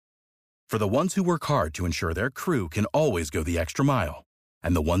For the ones who work hard to ensure their crew can always go the extra mile,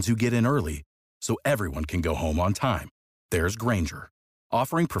 and the ones who get in early so everyone can go home on time, there's Grainger,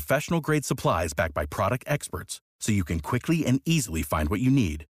 offering professional-grade supplies backed by product experts so you can quickly and easily find what you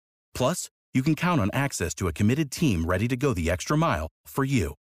need. Plus, you can count on access to a committed team ready to go the extra mile for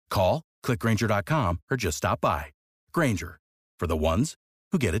you. Call, click Grainger.com, or just stop by. Grainger, for the ones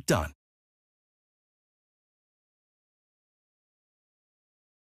who get it done.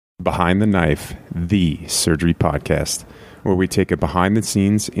 Behind the Knife, the surgery podcast, where we take a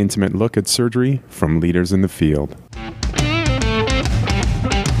behind-the-scenes, intimate look at surgery from leaders in the field.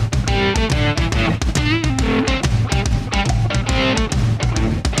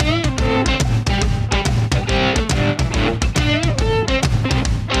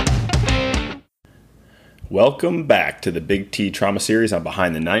 Welcome back to the Big T Trauma Series on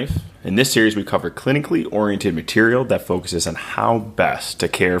Behind the Knife. In this series, we cover clinically oriented material that focuses on how best to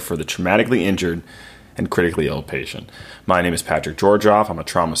care for the traumatically injured and critically ill patient. My name is Patrick Georgioff. I'm a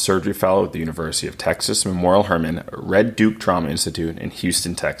trauma surgery fellow at the University of Texas Memorial Hermann Red Duke Trauma Institute in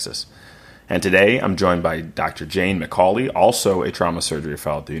Houston, Texas. And today, I'm joined by Dr. Jane McCauley, also a trauma surgery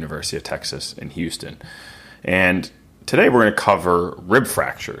fellow at the University of Texas in Houston. And today we're going to cover rib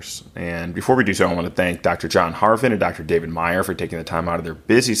fractures. And before we do so, I want to thank Dr. John Harvin and Dr. David Meyer for taking the time out of their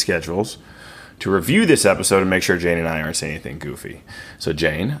busy schedules to review this episode and make sure Jane and I aren't saying anything goofy. So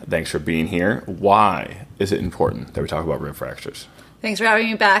Jane, thanks for being here. Why is it important that we talk about rib fractures? Thanks for having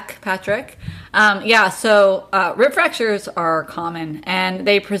me back, Patrick. Rib fractures are common, and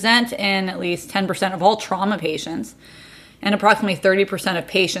they present in at least 10% of all trauma patients, and approximately 30% of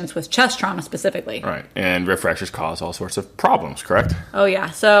patients with chest trauma specifically. Right, and rib fractures cause all sorts of problems, correct? Oh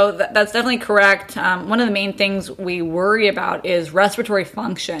yeah, so that's definitely correct. One of the main things we worry about is respiratory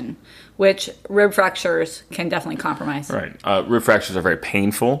function, which rib fractures can definitely compromise. Right, rib fractures are very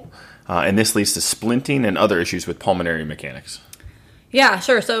painful, and this leads to splinting and other issues with pulmonary mechanics. Yeah,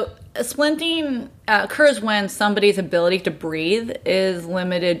 sure. So splinting occurs when somebody's ability to breathe is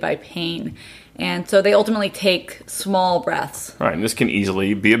limited by pain. And so they ultimately take small breaths. Right, and this can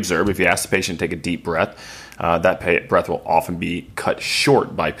easily be observed. If you ask the patient to take a deep breath, that breath will often be cut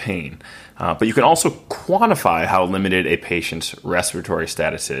short by pain. But you can also quantify how limited a patient's respiratory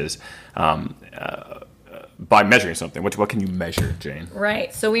status is by measuring something. What can you measure, Jane?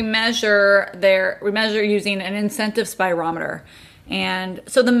 Right, so we measure using an incentive spirometer. And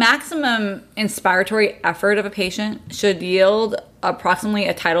so the maximum inspiratory effort of a patient should yield approximately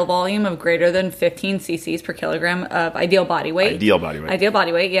a tidal volume of greater than 15 cc's per kilogram of ideal body weight. Ideal body weight. Ideal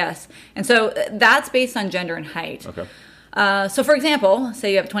body weight, yes. And so that's based on gender and height. Okay. So for example,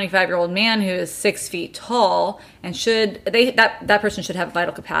 say you have a 25-year-old man who is 6 feet tall, and that person should have a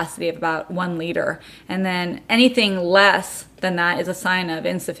vital capacity of about 1 liter. And then anything less than that is a sign of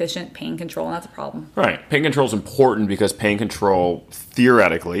insufficient pain control, and that's a problem. Right. Pain control is important because pain control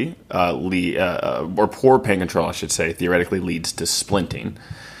theoretically, or poor pain control, I should say, theoretically leads to splinting.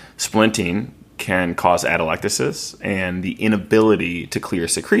 Splinting can cause atelectasis and the inability to clear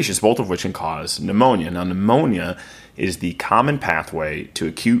secretions, both of which can cause pneumonia. Now, pneumonia is the common pathway to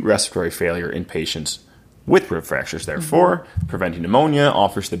acute respiratory failure in patients with rib fractures. Therefore, preventing pneumonia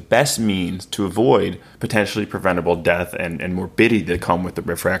offers the best means to avoid potentially preventable death and morbidity that come with the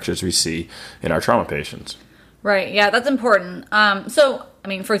rib fractures we see in our trauma patients. Right, yeah, that's important.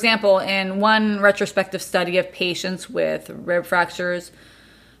 For example, in one retrospective study of patients with rib fractures,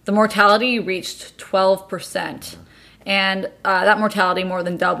 the mortality reached 12%. And that mortality more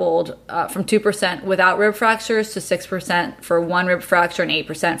than doubled from 2% without rib fractures to 6% for 1 rib fracture and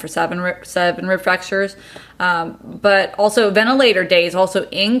 8% for 7 rib fractures. But also ventilator days also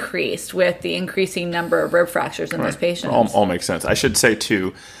increased with the increasing number of rib fractures in those patients. All makes sense. I should say,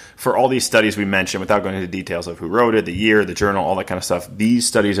 too, for all these studies we mentioned, without going into details of who wrote it, the year, the journal, all that kind of stuff, these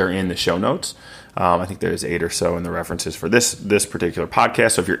studies are in the show notes. I think there's 8 or so in the references for this particular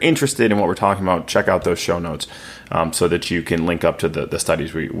podcast. So if you're interested in what we're talking about, check out those show notes so that you can link up to the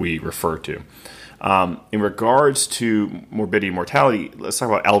studies we refer to. In regards to morbidity and mortality, let's talk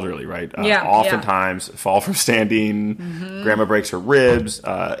about elderly, right? Oftentimes fall from standing, grandma breaks her ribs.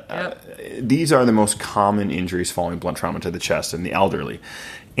 These are the most common injuries following blunt trauma to the chest in the elderly.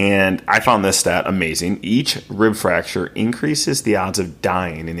 And I found this stat amazing. Each rib fracture increases the odds of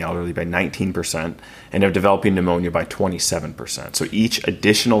dying in the elderly by 19% and of developing pneumonia by 27%. So each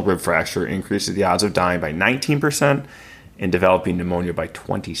additional rib fracture increases the odds of dying by 19% and developing pneumonia by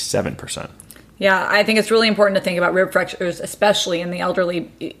 27%. Yeah, I think it's really important to think about rib fractures, especially in the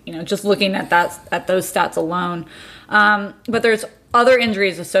elderly, just looking at those stats alone. But there's other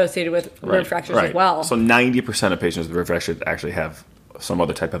injuries associated with rib fractures as well. So 90% of patients with rib fractures actually have some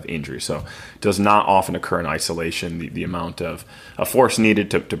other type of injury. So it does not often occur in isolation. The amount of force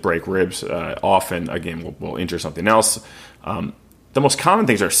needed to break ribs often, again, will injure something else. The most common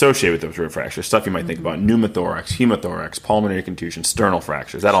things are associated with those rib fractures, stuff you might think about: pneumothorax, hemothorax, pulmonary contusion, sternal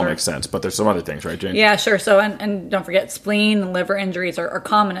fractures. That all makes sense, but there's some other things, right, Jane? Yeah, sure. So, and don't forget, spleen and liver injuries are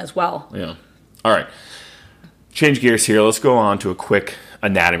common as well. Yeah. All right. Change gears here. Let's go on to a quick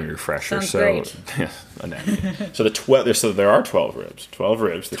anatomy refresher. Sounds great. Anatomy. So there are 12 ribs. 12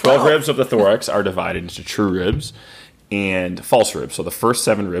 ribs. The 12 ribs of the thorax are divided into true ribs and false ribs. So the first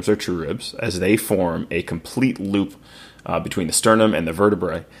 7 ribs are true ribs, as they form a complete loop between the sternum and the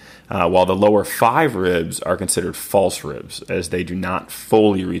vertebrae, while the lower 5 ribs are considered false ribs, as they do not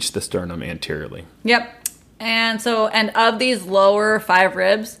fully reach the sternum anteriorly. Yep. And of these lower 5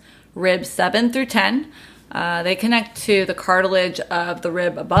 ribs, ribs 7 through 10, they connect to the cartilage of the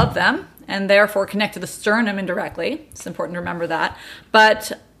rib above them, and therefore connect to the sternum indirectly. It's important to remember that.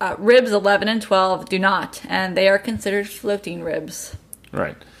 But ribs 11 and 12 do not, and they are considered floating ribs.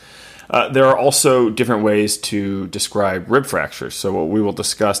 Right. There are also different ways to describe rib fractures. So what we will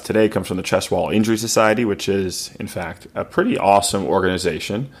discuss today comes from the Chest Wall Injury Society, which is, in fact, a pretty awesome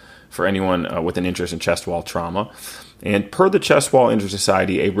organization for anyone with an interest in chest wall trauma. And per the Chest Wall Injury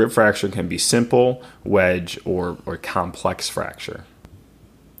Society, a rib fracture can be simple, wedge, or complex fracture.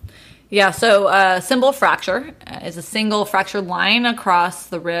 Yeah, so a simple fracture is a single fractured line across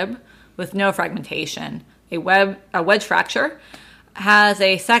the rib with no fragmentation. A wedge fracture has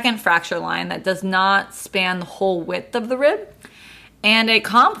a second fracture line that does not span the whole width of the rib. And a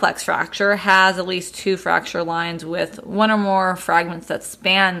complex fracture has at least 2 fracture lines with one or more fragments that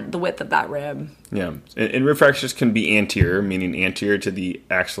span the width of that rib. Yeah, and rib fractures can be anterior, meaning anterior to the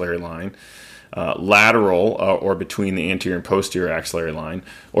axillary line, lateral, or between the anterior and posterior axillary line,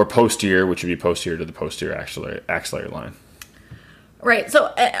 or posterior, which would be posterior to the posterior axillary line. Right.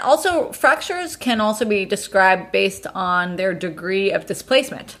 So also fractures can also be described based on their degree of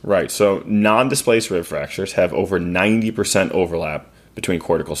displacement. Right. So non-displaced rib fractures have over 90% overlap between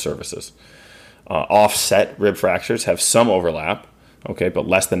cortical surfaces. Offset rib fractures have some overlap, but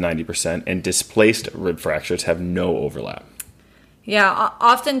less than 90%, and displaced rib fractures have no overlap. Yeah,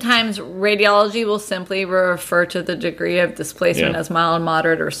 oftentimes radiology will simply refer to the degree of displacement as mild,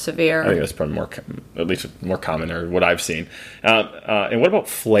 moderate, or severe. I think that's probably at least more common, or what I've seen. And what about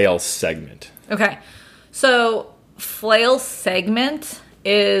flail segment? Okay, so flail segment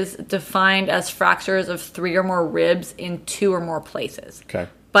is defined as fractures of 3 or more ribs in 2 or more places. Okay.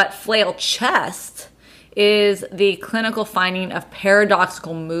 But flail chest is the clinical finding of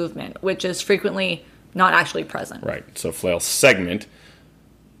paradoxical movement, which is frequently not actually present. Right. So flail segment,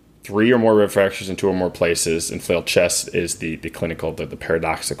 3 or more rib fractures in 2 or more places, and flail chest is the clinical, the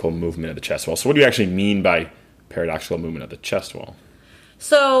paradoxical movement of the chest wall. So what do you actually mean by paradoxical movement of the chest wall?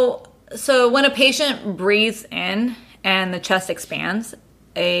 So when a patient breathes in and the chest expands,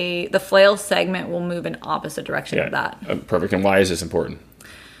 the flail segment will move in opposite direction of that. Perfect. And why is this important?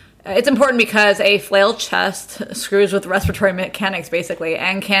 It's important because a flail chest screws with respiratory mechanics, basically,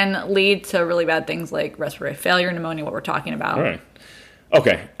 and can lead to really bad things like respiratory failure, pneumonia, what we're talking about. All right.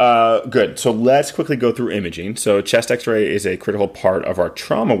 Okay, good. So let's quickly go through imaging. So chest x-ray is a critical part of our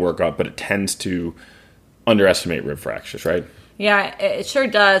trauma workup, but it tends to underestimate rib fractures, right? Yeah, it sure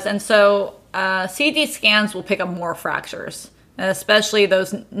does. And so CT scans will pick up more fractures, especially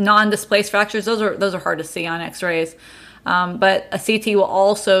those non-displaced fractures. Those are hard to see on x-rays. But a CT will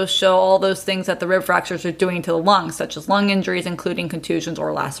also show all those things that the rib fractures are doing to the lungs, such as lung injuries, including contusions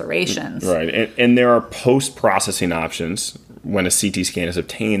or lacerations. Right, and there are post-processing options when a CT scan is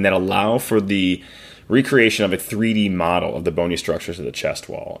obtained that allow for the recreation of a 3D model of the bony structures of the chest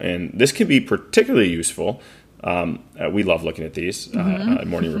wall. And this can be particularly useful. We love looking at these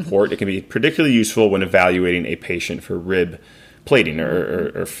morning report. It can be particularly useful when evaluating a patient for rib plating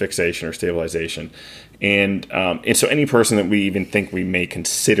or fixation or stabilization. And so any person that we even think we may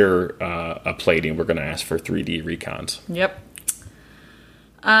consider a plating, we're going to ask for 3D recons. Yep.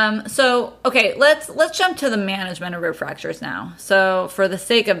 Let's jump to the management of rib fractures now. So for the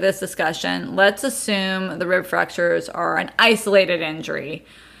sake of this discussion, let's assume the rib fractures are an isolated injury.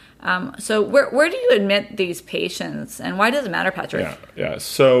 So where do you admit these patients, and why does it matter, Patrick? Yeah.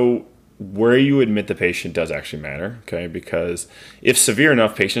 So where you admit the patient does actually matter, okay? Because if severe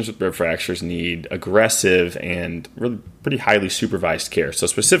enough, patients with rib fractures need aggressive and really pretty highly supervised care. So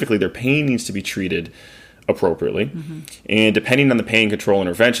specifically, their pain needs to be treated appropriately. And depending on the pain control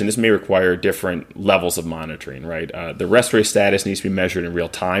intervention, this may require different levels of monitoring, right? The respiratory status needs to be measured in real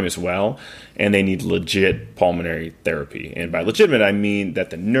time as well, and they need legit pulmonary therapy. And by legitimate, I mean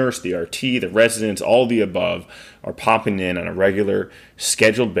that the nurse, the RT, the residents, all the above are popping in on a regular,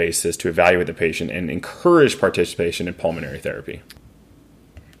 scheduled basis to evaluate the patient and encourage participation in pulmonary therapy.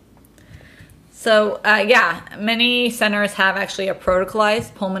 So, many centers have actually a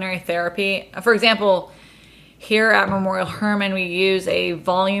protocolized pulmonary therapy. For example, here at Memorial Hermann, we use a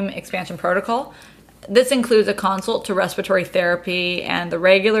volume expansion protocol. This includes a consult to respiratory therapy and the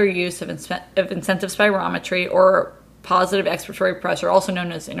regular use of incentive spirometry or positive expiratory pressure, also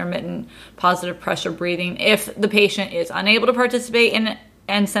known as intermittent positive pressure breathing, if the patient is unable to participate in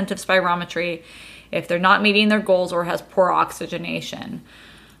incentive spirometry, if they're not meeting their goals or has poor oxygenation.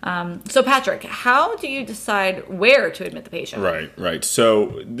 So Patrick, how do you decide where to admit the patient? Right.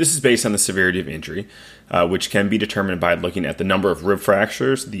 So this is based on the severity of injury, which can be determined by looking at the number of rib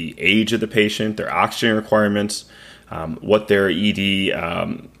fractures, the age of the patient, their oxygen requirements, what their ED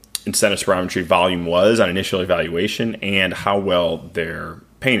incentive spirometry volume was on initial evaluation, and how well their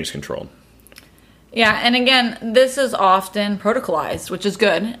pain is controlled. Yeah, and again, this is often protocolized, which is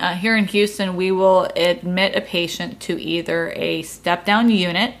good. Here in Houston, we will admit a patient to either a step-down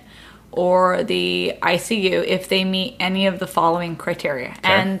unit or the ICU if they meet any of the following criteria. Okay.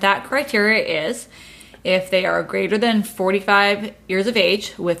 And that criteria is if they are greater than 45 years of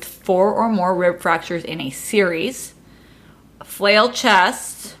age with 4 or more rib fractures in a series, flail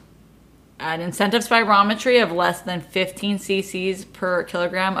chest, an incentive spirometry of less than 15 cc's per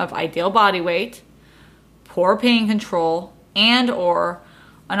kilogram of ideal body weight, poor pain control, and or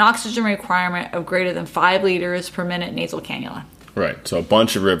an oxygen requirement of greater than 5 liters per minute nasal cannula. Right. So a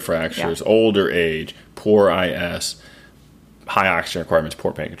bunch of rib fractures, older age, poor IS, high oxygen requirements,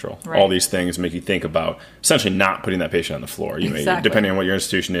 poor pain control. Right. All these things make you think about essentially not putting that patient on the floor. You may, depending on what your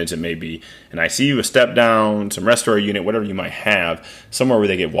institution is, it may be an ICU, a step down, some respiratory unit, whatever you might have, somewhere where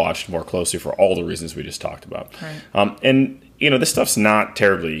they get watched more closely for all the reasons we just talked about. Right. And this stuff's not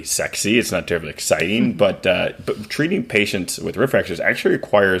terribly sexy. It's not terribly exciting, but treating patients with rib fractures actually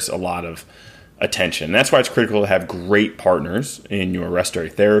requires a lot of attention. And that's why it's critical to have great partners in your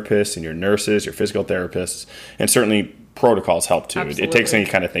respiratory therapists and your nurses, your physical therapists, and certainly protocols help too. Absolutely. It takes any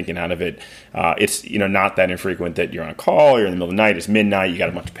kind of thinking out of it. It's not that infrequent that you're on a call, you're in the middle of the night, it's midnight, you got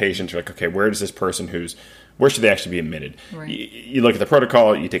a bunch of patients, you're like, okay, where does this person where should they actually be admitted? Right. You look at the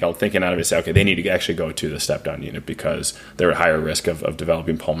protocol, you take all the thinking out of it, say, okay, they need to actually go to the step-down unit because they're at higher risk of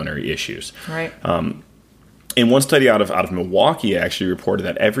developing pulmonary issues. Right. And one study out of Milwaukee actually reported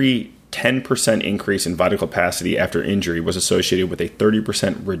that every 10% increase in vital capacity after injury was associated with a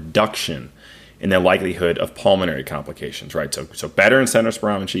 30% reduction in the likelihood of pulmonary complications, right? So better incentive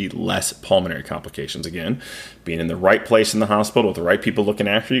spirometry, less pulmonary complications. Again, being in the right place in the hospital with the right people looking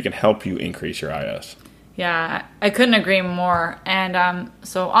after you can help you increase your IS. Yeah, I couldn't agree more. And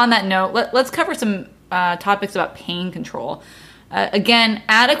so on that note, let's cover some topics about pain control. Again,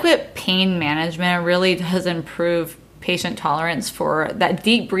 adequate pain management really does improve patient tolerance for that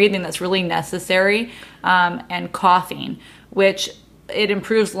deep breathing that's really necessary, and coughing, which it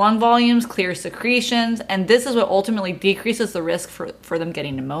improves lung volumes, clears secretions, and this is what ultimately decreases the risk for them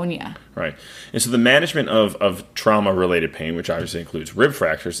getting pneumonia. Right. And so the management of trauma-related pain, which obviously includes rib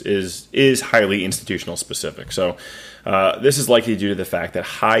fractures, is highly institutional specific. So this is likely due to the fact that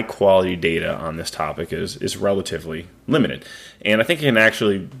high-quality data on this topic is relatively limited. And I think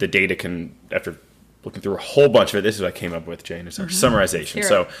the data can, after looking through a whole bunch of it, this is what I came up with, Jane, is our summarization.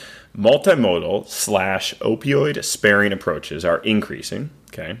 So multimodal / opioid sparing approaches are increasing,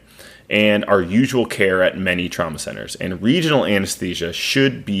 okay, and are usual care at many trauma centers. And regional anesthesia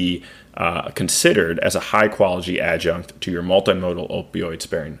should be considered as a high-quality adjunct to your multimodal opioid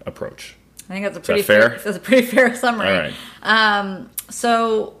sparing approach. I think that's a pretty fair. That's a pretty fair summary. All right.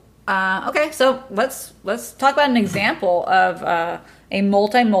 So let's talk about an example of a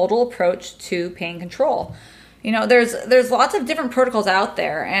multimodal approach to pain control. There's lots of different protocols out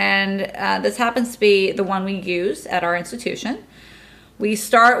there, and this happens to be the one we use at our institution. We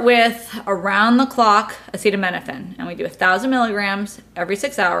start with around-the-clock acetaminophen, and we do 1,000 milligrams every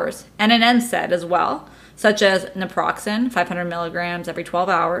 6 hours, and an NSAID as well, such as naproxen, 500 milligrams every 12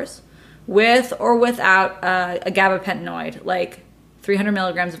 hours, with or without a gabapentinoid, like 300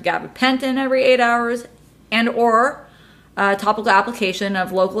 milligrams of gabapentin every 8 hours, and or topical application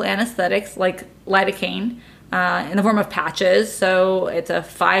of local anesthetics like lidocaine in the form of patches. So it's a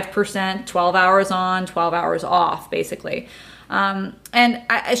 5%, 12 hours on, 12 hours off, basically. And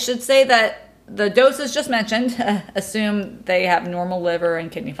I should say that the doses just mentioned assume they have normal liver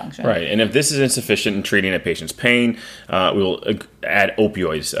and kidney function. Right, and if this is insufficient in treating a patient's pain, we'll add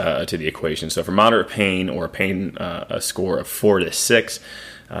opioids to the equation. So for moderate pain or a pain a score of 4 to 6,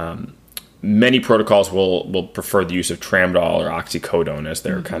 many protocols will prefer the use of tramadol or oxycodone as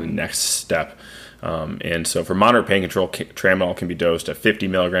their kind of next step. And so for moderate pain control, tramadol can be dosed at 50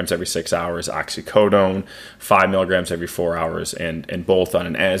 milligrams every 6 hours, oxycodone 5 milligrams every 4 hours, and both on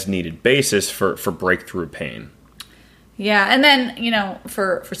an as-needed basis for breakthrough pain. Yeah, and then,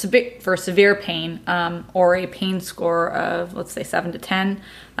 for severe pain or a pain score of, let's say, 7 to 10,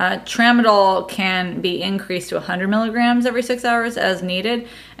 tramadol can be increased to 100 milligrams every 6 hours as needed,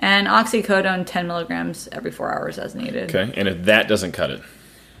 and oxycodone 10 milligrams every 4 hours as needed. Okay, and if that doesn't cut it?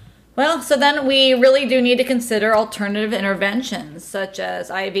 Well, so then we really do need to consider alternative interventions such as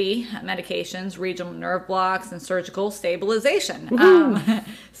IV medications, regional nerve blocks, and surgical stabilization.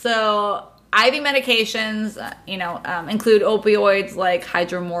 So IV medications, include opioids like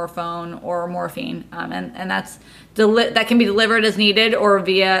hydromorphone or morphine, and that can be delivered as needed or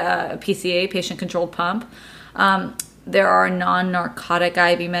via a PCA, patient-controlled pump. There are non-narcotic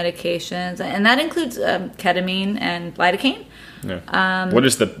IV medications, and that includes ketamine and lidocaine. Yeah. What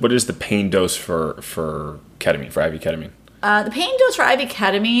is the pain dose for ketamine, for IV ketamine? The pain dose for IV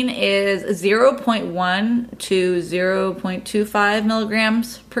ketamine is 0.1 to 0.25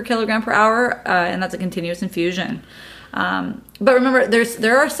 milligrams per kilogram per hour, and that's a continuous infusion. But remember,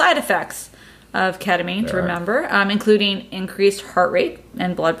 there are side effects of ketamine to remember, including increased heart rate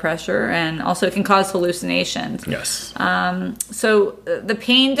and blood pressure, and also it can cause hallucinations. Yes. So the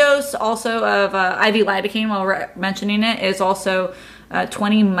pain dose also of IV lidocaine, while we're mentioning it, is also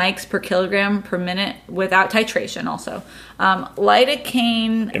 20 mics per kilogram per minute without titration also.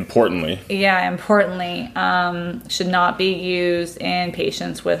 Lidocaine... Importantly, should not be used in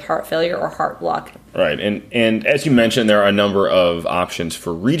patients with heart failure or heart block. Right, and as you mentioned, there are a number of options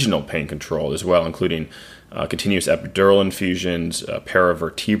for regional pain control as well, including continuous epidural infusions,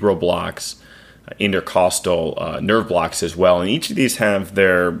 paravertebral blocks, intercostal nerve blocks as well, and each of these have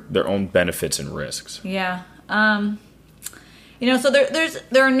their own benefits and risks. Yeah. So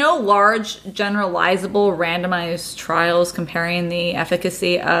there are no large generalizable randomized trials comparing the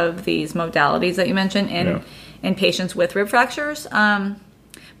efficacy of these modalities that you mentioned in patients with rib fractures.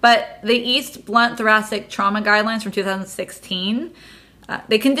 But the East Blunt Thoracic Trauma Guidelines from 2016,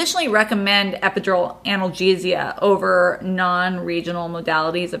 they conditionally recommend epidural analgesia over non-regional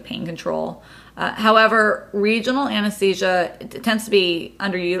modalities of pain control. However, regional anesthesia tends to be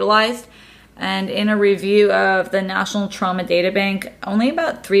underutilized. And in a review of the National Trauma Data Bank, only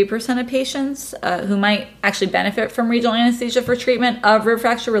about 3% of patients who might actually benefit from regional anesthesia for treatment of rib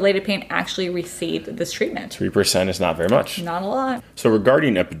fracture-related pain actually received this treatment. 3% is not very much. Not a lot. So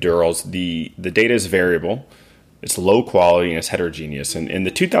regarding epidurals, the data is variable, it's low quality, and it's heterogeneous. And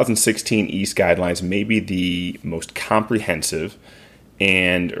the 2016 East Guidelines may be the most comprehensive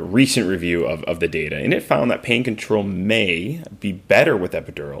and recent review of the data. And it found that pain control may be better with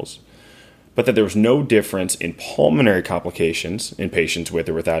epidurals, but that there was no difference in pulmonary complications in patients with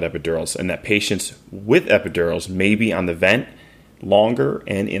or without epidurals, and that patients with epidurals may be on the vent longer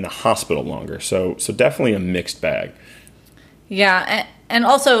and in the hospital longer. So definitely a mixed bag. Yeah, and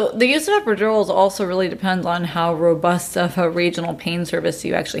also the use of epidurals also really depends on how robust of a regional pain service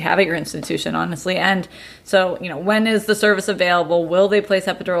you actually have at your institution, honestly. And so, when is the service available? Will they place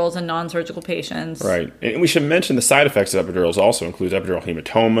epidurals in non-surgical patients? Right. And we should mention the side effects of epidurals also includes epidural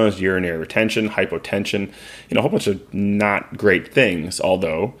hematomas, urinary retention, hypotension, a whole bunch of not great things,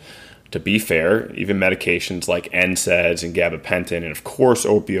 although, to be fair, even medications like NSAIDs and gabapentin and, of course,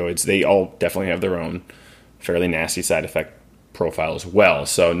 opioids, they all definitely have their own fairly nasty side effect profile as well.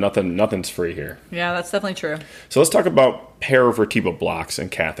 So nothing's free here. Yeah, that's definitely true. So let's talk about paravertebral blocks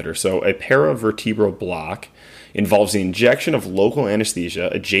and catheters. So a paravertebral block involves the injection of local anesthesia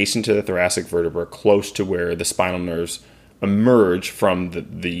adjacent to the thoracic vertebra close to where the spinal nerves emerge from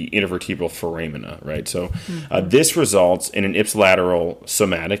the intervertebral foramina, right? So this results in an ipsilateral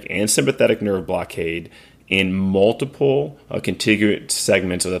somatic and sympathetic nerve blockade in multiple contiguous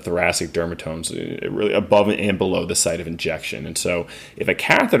segments of the thoracic dermatomes, really above and below the site of injection. And so if a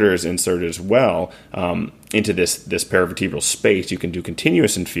catheter is inserted as well into this paravertebral space, you can do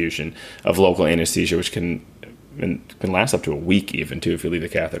continuous infusion of local anesthesia, which can last up to a week even, too, if you leave the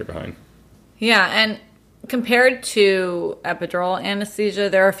catheter behind. Yeah, and compared to epidural anesthesia,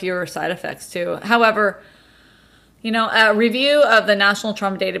 there are fewer side effects, too. However, a review of the National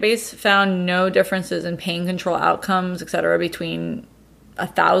Trauma Database found no differences in pain control outcomes, etc., between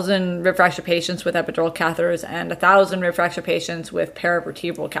 1,000 rib fracture patients with epidural catheters and 1,000 rib fracture patients with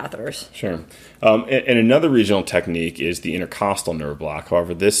paravertebral catheters. Sure. And another regional technique is the intercostal nerve block.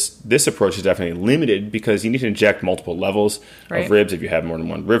 However, this approach is definitely limited because you need to inject multiple levels of ribs if you have more than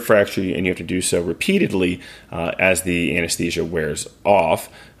one rib fracture, and you have to do so repeatedly as the anesthesia wears off,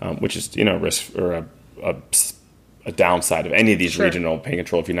 which is a risk or a downside of any of these regional pain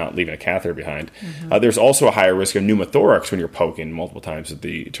control if you're not leaving a catheter behind. There's also a higher risk of pneumothorax when you're poking multiple times at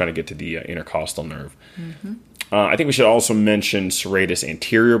trying to get to the intercostal nerve. I think we should also mention serratus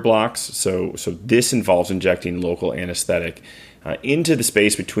anterior blocks. So this involves injecting local anesthetic into the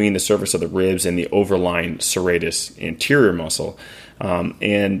space between the surface of the ribs and the overlying serratus anterior muscle.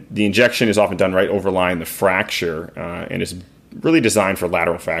 And the injection is often done right overlying the fracture and is really designed for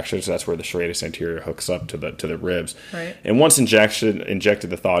lateral fractures. That's where the serratus anterior hooks up to the ribs. Right. And once injected,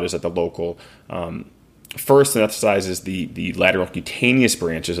 the thought is that the local first anesthetizes the lateral cutaneous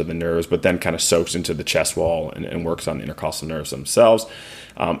branches of the nerves, but then kind of soaks into the chest wall and works on the intercostal nerves themselves.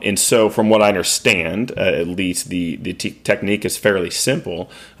 And so from what I understand, at least, the technique is fairly simple.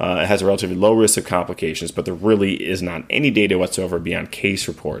 It has a relatively low risk of complications, but there really is not any data whatsoever beyond case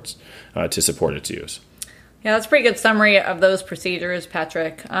reports to support its use. Yeah, that's a pretty good summary of those procedures,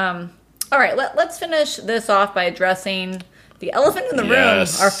 Patrick. All right, let's finish this off by addressing the elephant in the room,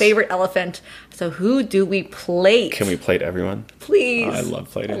 our favorite elephant. So who do we plate? Can we plate everyone? Please. I love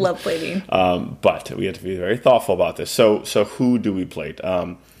plating. I love plating. But we have to be very thoughtful about this. So who do we plate?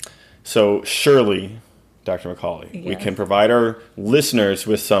 So surely, Dr. McCauley, we can provide our listeners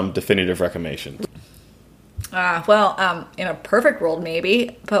with some definitive recommendations. Well, in a perfect world,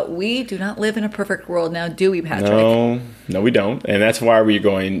 maybe, but we do not live in a perfect world now, do we, Patrick? No, we don't. And that's why we're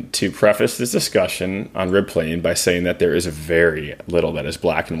going to preface this discussion on rib plating by saying that there is very little that is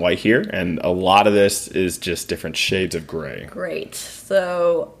black and white here, and a lot of this is just different shades of gray. Great.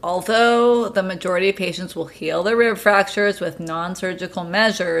 So, although the majority of patients will heal their rib fractures with non-surgical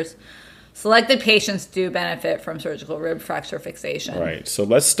measures, selected patients do benefit from surgical rib fracture fixation. Right. So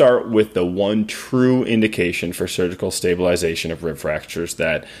let's start with the one true indication for surgical stabilization of rib fractures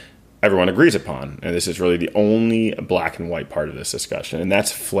that everyone agrees upon. And this is really the only black and white part of this discussion, and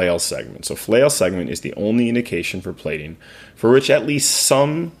that's flail segment. So flail segment is the only indication for plating for which at least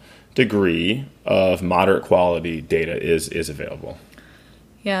some degree of moderate quality data is available.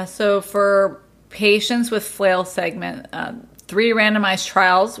 Yeah, so for patients with flail segment, 3 randomized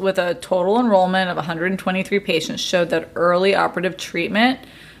trials with a total enrollment of 123 patients showed that early operative treatment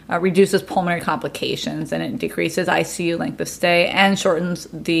reduces pulmonary complications, and it decreases ICU length of stay and shortens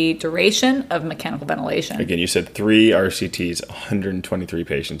the duration of mechanical ventilation. Again, you said 3 RCTs, 123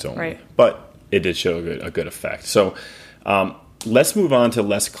 patients only. Right. But it did show a good effect. So let's move on to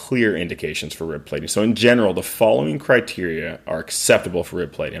less clear indications for rib plating. So in general, the following criteria are acceptable for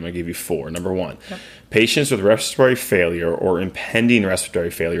rib plating. I'm going to give you 4. Number 1, patients with respiratory failure or impending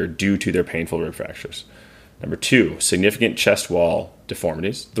respiratory failure due to their painful rib fractures. Number 2, significant chest wall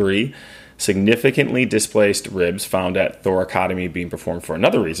deformities. 3, significantly displaced ribs found at thoracotomy being performed for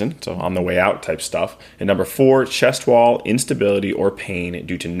another reason, so on the way out type stuff. And number 4, chest wall instability or pain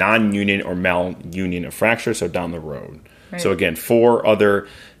due to non-union or malunion of fracture, so down the road. Right. So again, 4 other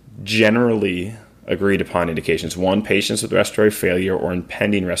generally agreed upon indications. 1, patients with respiratory failure or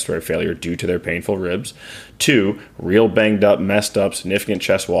impending respiratory failure due to their painful ribs. 2, real banged up, messed up, significant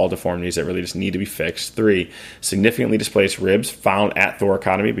chest wall deformities that really just need to be fixed. 3, significantly displaced ribs found at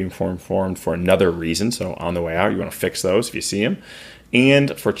thoracotomy being performed for another reason. So on the way out, you want to fix those if you see them.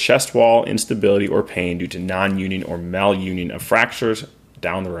 And for chest wall instability or pain due to non-union or malunion of fractures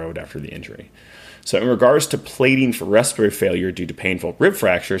down the road after the injury. So in regards to plating for respiratory failure due to painful rib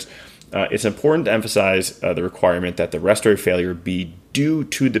fractures, it's important to emphasize the requirement that the respiratory failure be due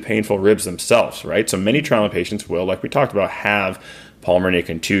to the painful ribs themselves, right? So many trauma patients will, like we talked about, have pulmonary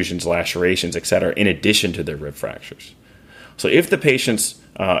contusions, lacerations, etc., in addition to their rib fractures. So if the patient's,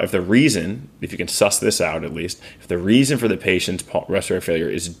 if you can suss this out at least, if the reason for the patient's respiratory failure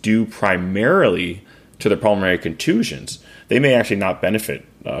is due primarily to their pulmonary contusions, they may actually not benefit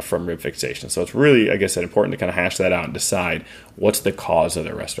from rib fixation. So it's really, like I said, important to kind of hash that out and decide what's the cause of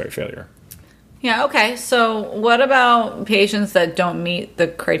their respiratory failure. Yeah, okay. So what about patients that don't meet the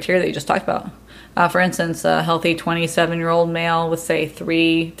criteria that you just talked about? For instance, a healthy 27-year-old male with, say,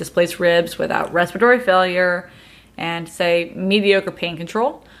 3 displaced ribs without respiratory failure and, say, mediocre pain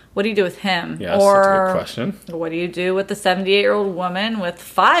control. What do you do with him? Yes, that's a good question. What do you do with the 78-year-old woman with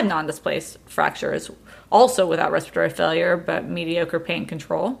 5 non-displaced fractures, also without respiratory failure, but mediocre pain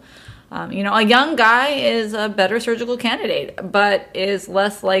control? A young guy is a better surgical candidate, but is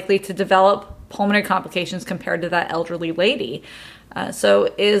less likely to develop pulmonary complications compared to that elderly lady.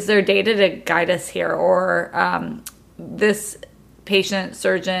 So is there data to guide us here, or this patient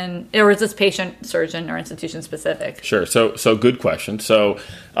surgeon, or is this patient surgeon or institution specific? Sure. So good question. So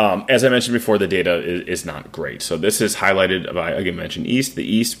as I mentioned before, the data is not great. So this is highlighted by, again, mentioned the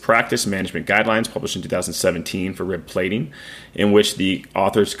East Practice Management Guidelines published in 2017 for rib plating, in which the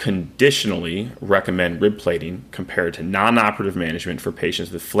authors conditionally recommend rib plating compared to non-operative management for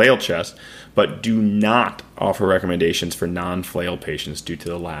patients with flail chest, but do not offer recommendations for non-flail patients due to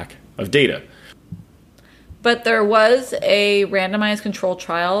the lack of data. But there was a randomized control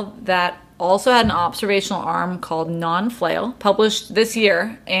trial that also had an observational arm called non-flail, published this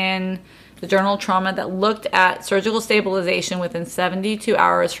year in the Journal of Trauma, that looked at surgical stabilization within 72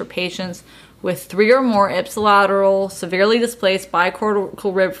 hours for patients with 3 or more ipsilateral, severely displaced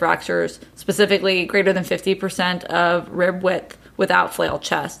bicortical rib fractures, specifically greater than 50% of rib width without flail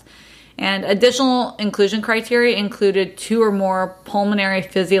chest. And additional inclusion criteria included 2 or more pulmonary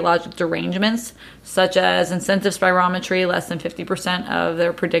physiologic derangements, such as incentive spirometry less than 50% of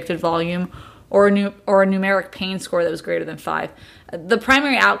their predicted volume, or a numeric pain score that was greater than 5. The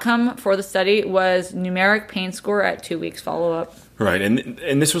primary outcome for the study was numeric pain score at 2 weeks follow-up. Right,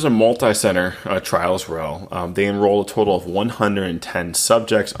 and this was a multi-center trial as well. They enrolled a total of 110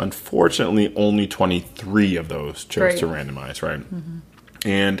 subjects. Unfortunately, only 23 of those chose to randomize, right? Mm-hmm.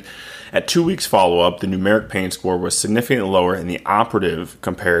 And at 2 weeks follow-up, the numeric pain score was significantly lower in the operative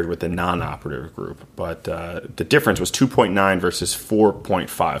compared with the non-operative group. But the difference was 2.9 versus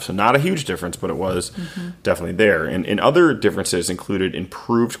 4.5. So not a huge difference, but it was definitely there. And other differences included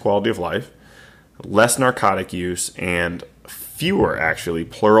improved quality of life, less narcotic use, and fewer, actually,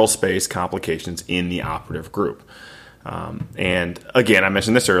 pleural space complications in the operative group. And again, I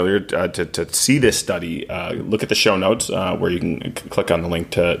mentioned this earlier, to see this study, look at the show notes where you can click on the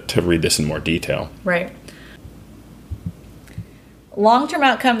link to read this in more detail. Right. Long-term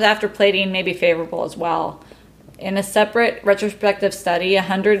outcomes after plating may be favorable as well. In a separate retrospective study,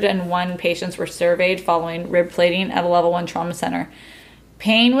 101 patients were surveyed following rib plating at a level 1 trauma center.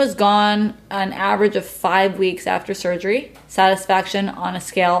 Pain was gone an average of 5 weeks after surgery. Satisfaction on a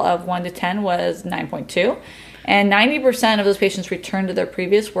scale of 1 to 10 was 9.2. And 90% of those patients returned to their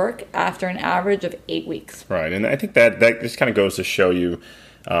previous work after an average of 8 weeks. Right, and I think that just kind of goes to show you,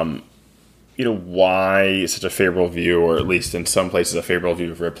 why such a favorable view, or at least in some places a favorable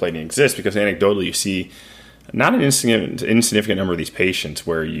view of rib plating exists, because anecdotally you see not an insignificant number of these patients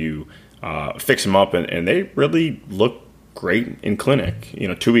where you fix them up and they really look great in clinic.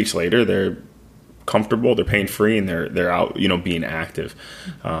 2 weeks later, they're comfortable, they're pain-free, and they're out, being active.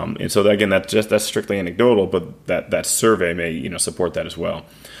 And so again, that's strictly anecdotal, but that survey may, support that as well.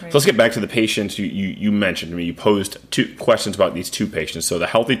 Right. So let's get back to the patients you mentioned. You posed 2 questions about these 2 patients. So the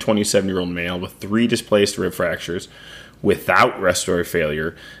healthy 27-year-old male with 3 displaced rib fractures without respiratory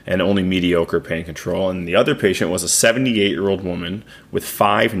failure and only mediocre pain control. And the other patient was a 78-year-old woman with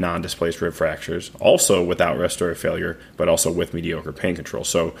 5 non-displaced rib fractures, also without respiratory failure, but also with mediocre pain control.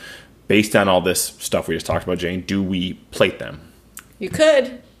 So based on all this stuff we just talked about, Jane, do we plate them? You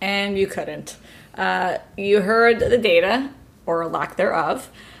could, and you couldn't. You heard the data, or lack thereof.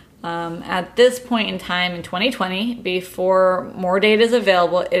 At this point in time in 2020, before more data is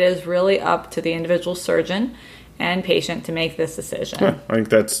available, it is really up to the individual surgeon and patient to make this decision. Yeah, I think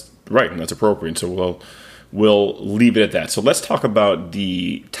that's right, and that's appropriate. So we'll leave it at that. So let's talk about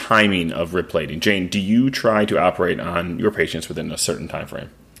the timing of rib plating. Jane, do you try to operate on your patients within a certain time frame?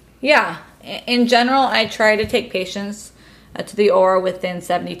 Yeah. In general, I try to take patients to the OR within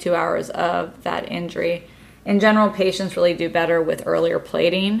 72 hours of that injury. In general, patients really do better with earlier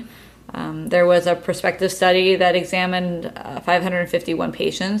plating. There was a prospective study that examined 551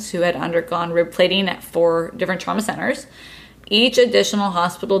 patients who had undergone rib plating at 4 different trauma centers. Each additional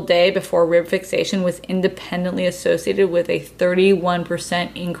hospital day before rib fixation was independently associated with a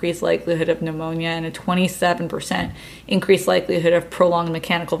 31% increased likelihood of pneumonia and a 27% increased likelihood of prolonged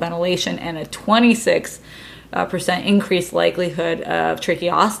mechanical ventilation and a 26% increased likelihood of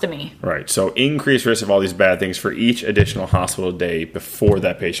tracheostomy. Right. So increased risk of all these bad things for each additional hospital day before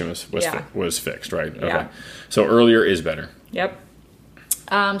that patient was fixed, right? Okay. Yeah. So earlier is better. Yep.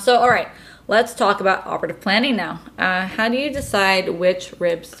 So, all right. Let's talk about operative planning now. How do you decide which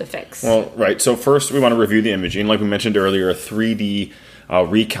ribs to fix? Well, right. So first, we want to review the imaging. Like we mentioned earlier, a 3D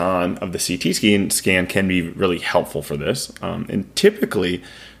recon of the CT scan can be really helpful for this. And typically,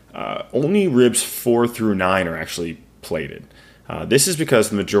 only ribs 4 through 9 are actually plated. This is because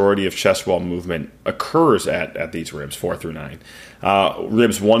the majority of chest wall movement occurs at these ribs, 4 through 9.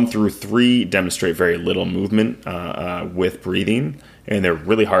 Ribs 1 through 3 demonstrate very little movement with breathing, and they're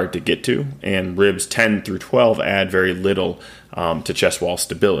really hard to get to. And ribs 10 through 12 add very little to chest wall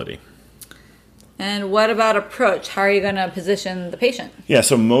stability. And what about approach? How are you going to position the patient? Yeah,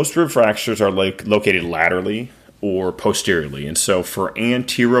 so most rib fractures are located laterally or posteriorly. And so for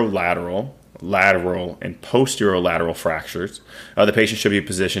anterolateral, lateral, and posterolateral fractures, the patient should be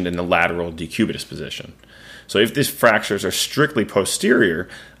positioned in the lateral decubitus position. So if these fractures are strictly posterior,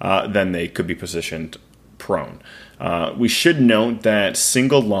 then they could be positioned prone. We should note that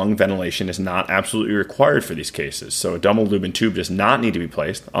single lung ventilation is not absolutely required for these cases. So a double lumen tube does not need to be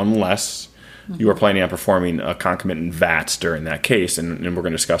placed unless you are planning on performing a concomitant VATS during that case, and we're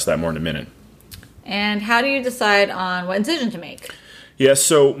going to discuss that more in a minute. And how do you decide on what incision to make? Yeah,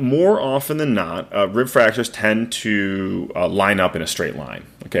 so more often than not, rib fractures tend to line up in a straight line,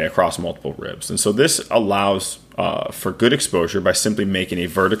 okay, across multiple ribs. And so this allows for good exposure by simply making a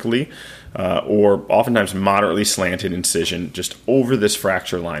vertically or oftentimes moderately slanted incision just over this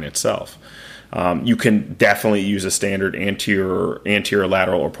fracture line itself. You can definitely use a standard anterior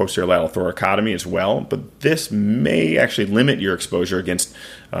lateral or posterior lateral thoracotomy as well, but this may actually limit your exposure against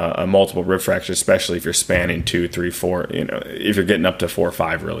a multiple rib fracture, especially if you're spanning 2, 3, 4, if you're getting up to 4 or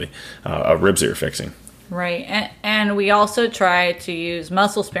 5 really, ribs that you're fixing. Right, and we also try to use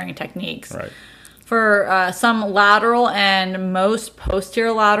muscle sparing techniques. Right. For some lateral and most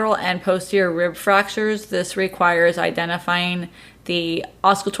posterior lateral and posterior rib fractures, this requires identifying the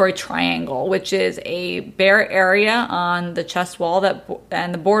auscultatory triangle, which is a bare area on the chest wall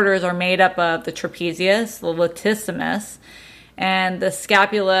and the borders are made up of the trapezius, the latissimus, and the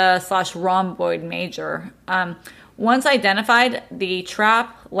scapula/rhomboid major. Once identified, the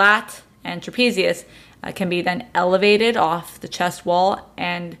trap, lat, and trapezius can be then elevated off the chest wall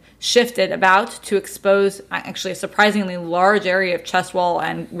and shifted about to expose actually a surprisingly large area of chest wall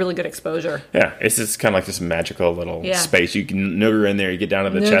and really good exposure. Yeah, it's just kind of like this magical little space. You can nooger in there, you get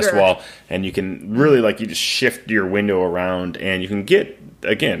down to the chest wall, and you can really you just shift your window around, and you can get,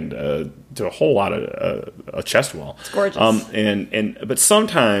 again, to a whole lot of a chest wall. It's gorgeous. But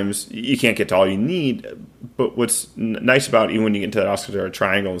sometimes you can't get to all you need. But what's nice about even when you get into that auscultatory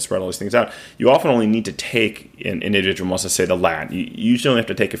triangle and spread all these things out, you often only need to take an individual muscle, say the lat. You usually only have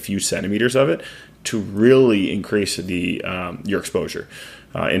to take a few centimeters of it to really increase your exposure.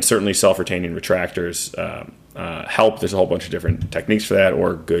 And certainly self-retaining retractors help. There's a whole bunch of different techniques for that,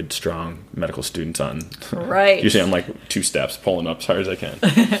 or good, strong medical students on. Right. Usually on 2 steps, pulling up as hard as I can.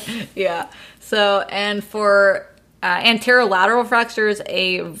 Yeah. So, and for anterolateral fractures,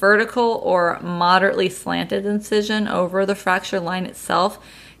 a vertical or moderately slanted incision over the fracture line itself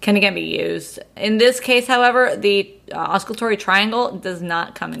can again be used. In this case, however, the auscultatory triangle does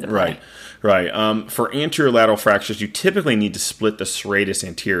not come into play. Right. For anterolateral fractures, you typically need to split the serratus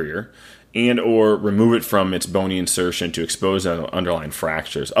anterior and or remove it from its bony insertion to expose underlying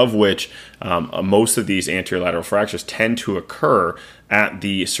fractures, of which most of these anterolateral fractures tend to occur at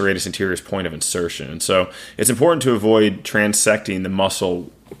the serratus anterior's point of insertion. And so it's important to avoid transecting the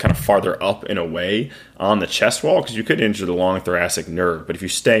muscle kind of farther up and away on the chest wall, because you could injure the long thoracic nerve. But if you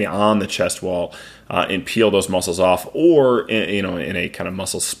stay on the chest wall and peel those muscles off, or in a kind of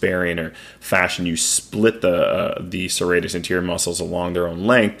muscle sparing or fashion, you split the serratus anterior muscles along their own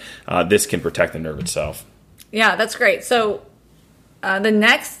length, this can protect the nerve itself. Yeah, that's great. So the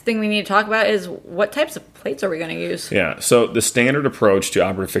next thing we need to talk about is what types of plates are we going to use? Yeah, so the standard approach to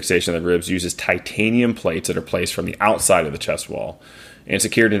operative fixation of the ribs uses titanium plates that are placed from the outside of the chest wall and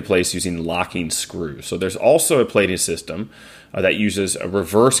secured in place using locking screws. So there's also a plating system that uses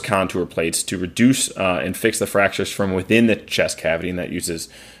reverse contour plates to reduce and fix the fractures from within the chest cavity, and that uses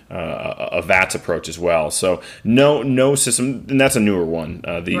a VATS approach as well. So no system, and that's a newer one,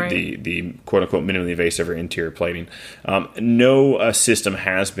 the quote-unquote minimally invasive or interior plating. No system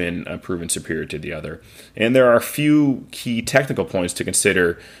has been proven superior to the other. And there are a few key technical points to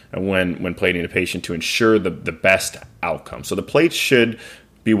consider when plating a patient to ensure the best outcome. So the plates should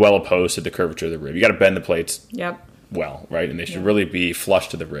be well opposed to the curvature of the rib. You got to bend the plates. Yep. Well, right? And they should really be flush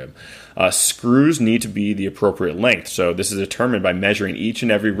to the rib. Screws need to be the appropriate length. So this is determined by measuring each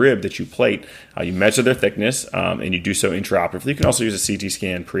and every rib that you plate. You measure their thickness, and you do so intraoperatively. You can also use a CT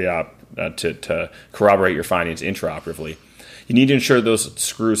scan pre-op to corroborate your findings intraoperatively. You need to ensure those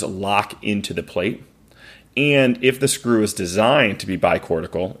screws lock into the plate. And if the screw is designed to be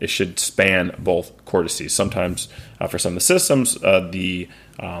bicortical, it should span both cortices. Sometimes, for some of the systems, the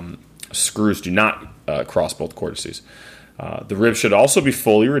screws do not cross both cortices. The rib should also be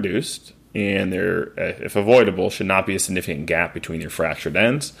fully reduced, and there, if avoidable, should not be a significant gap between your fractured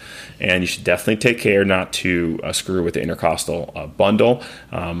ends. And you should definitely take care not to screw with the intercostal bundle,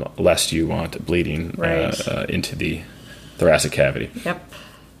 lest you want bleeding into the thoracic cavity. Yep.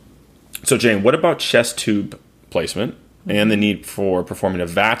 So, Jane, what about chest tube placement and the need for performing a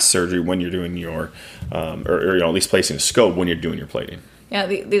VATS surgery when you're doing your, or at least placing a scope when you're doing your plating? Yeah,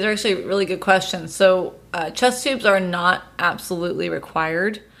 these are actually really good questions. So chest tubes are not absolutely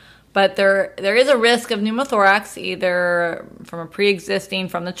required, but there is a risk of pneumothorax, either from a pre-existing,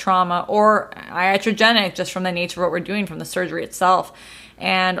 from the trauma, or iatrogenic, just from the nature of what we're doing from the surgery itself.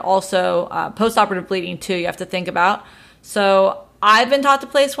 And also post-operative bleeding, too, you have to think about. So I've been taught to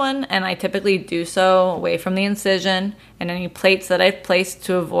place one, and I typically do so away from the incision and any plates that I've placed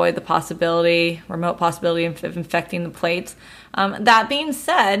to avoid the remote possibility of infecting the plates. That being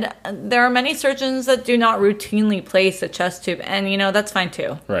said, there are many surgeons that do not routinely place a chest tube, and that's fine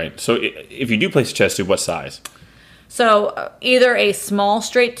too. Right. So if you do place a chest tube, what size? So either a small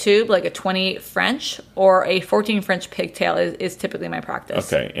straight tube, like a 28 French, or a 14 French pigtail is typically my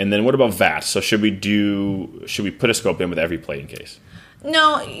practice. Okay. And then what about VATS? So should we put a scope in with every plating case?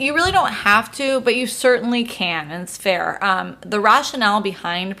 No, you really don't have to, but you certainly can, and it's fair. The rationale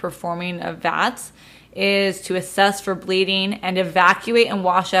behind performing a VATS is to assess for bleeding and evacuate and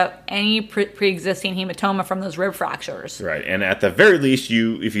wash out any pre-existing hematoma from those rib fractures. Right, and at the very least,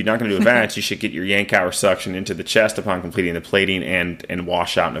 if you're not going to do a VATS, you should get your Yankauer suction into the chest upon completing the plating and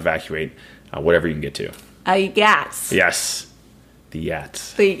wash out and evacuate whatever you can get to. YATS. Yes. The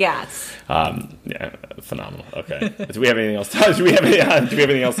YATS. The YATS. Yeah, phenomenal. Okay. Do we have anything else? Do we have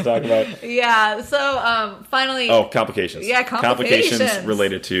anything else to talk about? Yeah. So finally. Oh, complications. Yeah, complications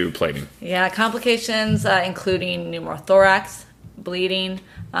related to plating. Yeah, complications including pneumothorax, bleeding,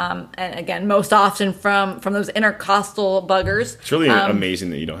 and again, most often from those intercostal buggers. It's really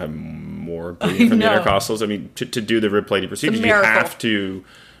amazing that you don't have more bleeding from the intercostals. I mean, to do the rib plating procedures, you have to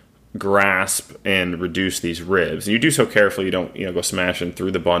grasp and reduce these ribs, and you do so carefully. You don't go smashing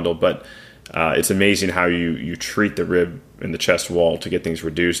through the bundle, but it's amazing how you treat the rib and the chest wall to get things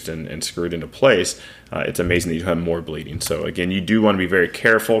reduced and screwed into place. It's amazing that you have more bleeding. So again, you do want to be very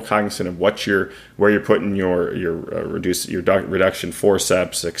careful, cognizant of where you're putting your reduction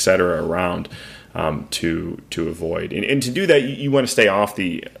forceps, etc. around to avoid. And to do that, you want to stay off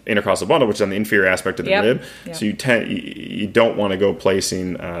the intercostal bundle, which is on the inferior aspect of the rib. Yep. So you don't want to go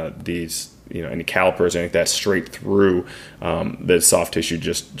placing these any calipers or anything like that straight through the soft tissue,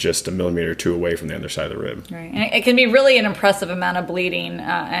 just a millimeter or two away from the other side of the rib. Right, and it can be really an impressive amount of bleeding,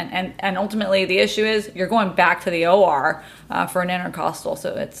 and ultimately the issue is you're going back to the OR for an intercostal,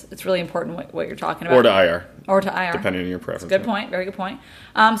 so it's really important what you're talking about. Or to IR. Or to IR. Depending on your preference. Good point. Very good point.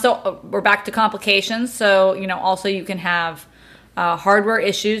 So we're back to complications. So, also you can have hardware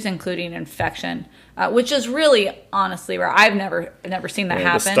issues, including infection, which is really, honestly, rare. I've never seen that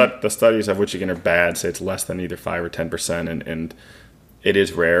happen. The studies of which, again, are bad say it's less than either 5 or 10%, and it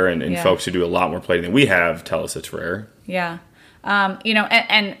is rare. And folks who do a lot more plating than we have tell us it's rare. Yeah.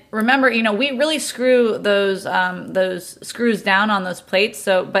 And remember, we really screw those screws down on those plates.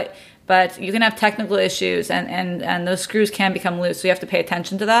 So, but you can have technical issues, and those screws can become loose. So you have to pay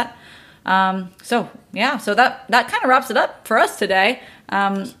attention to that. So that kind of wraps it up for us today.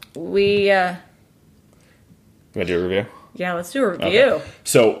 We gonna do a review? Yeah, let's do a review. Okay.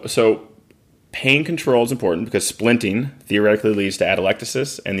 So pain control is important because splinting theoretically leads to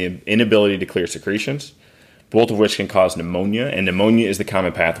atelectasis and the inability to clear secretions, both of which can cause pneumonia, and pneumonia is the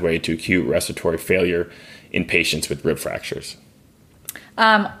common pathway to acute respiratory failure in patients with rib fractures.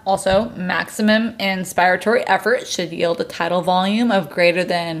 Also, maximum inspiratory effort should yield a tidal volume of greater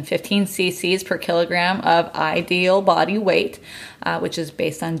than 15 cc's per kilogram of ideal body weight, which is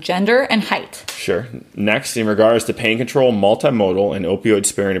based on gender and height. Sure. Next, in regards to pain control, multimodal and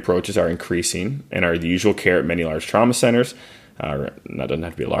opioid-sparing approaches are increasing and are the usual care at many large trauma centers. That doesn't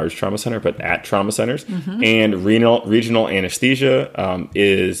have to be a large trauma center, but at trauma centers. Mm-hmm. And regional anesthesia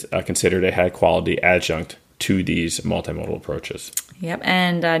is considered a high-quality adjunct to these multimodal approaches. Yep,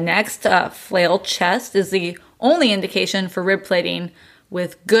 and next, flail chest is the only indication for rib plating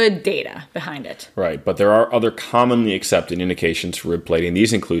with good data behind it. Right, but there are other commonly accepted indications for rib plating.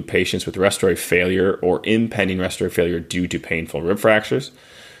 These include patients with respiratory failure or impending respiratory failure due to painful rib fractures,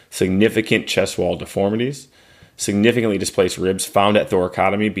 significant chest wall deformities, significantly displaced ribs found at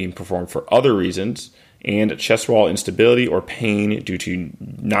thoracotomy being performed for other reasons, and chest wall instability or pain due to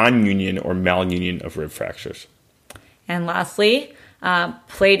non-union or malunion of rib fractures. And lastly,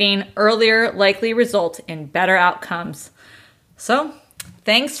 plating earlier likely result in better outcomes. So,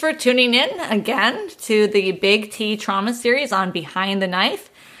 thanks for tuning in again to the Big T Trauma Series on Behind the Knife.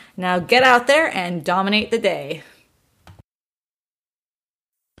 Now get out there and dominate the day.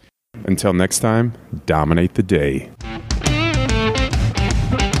 Until next time, dominate the day.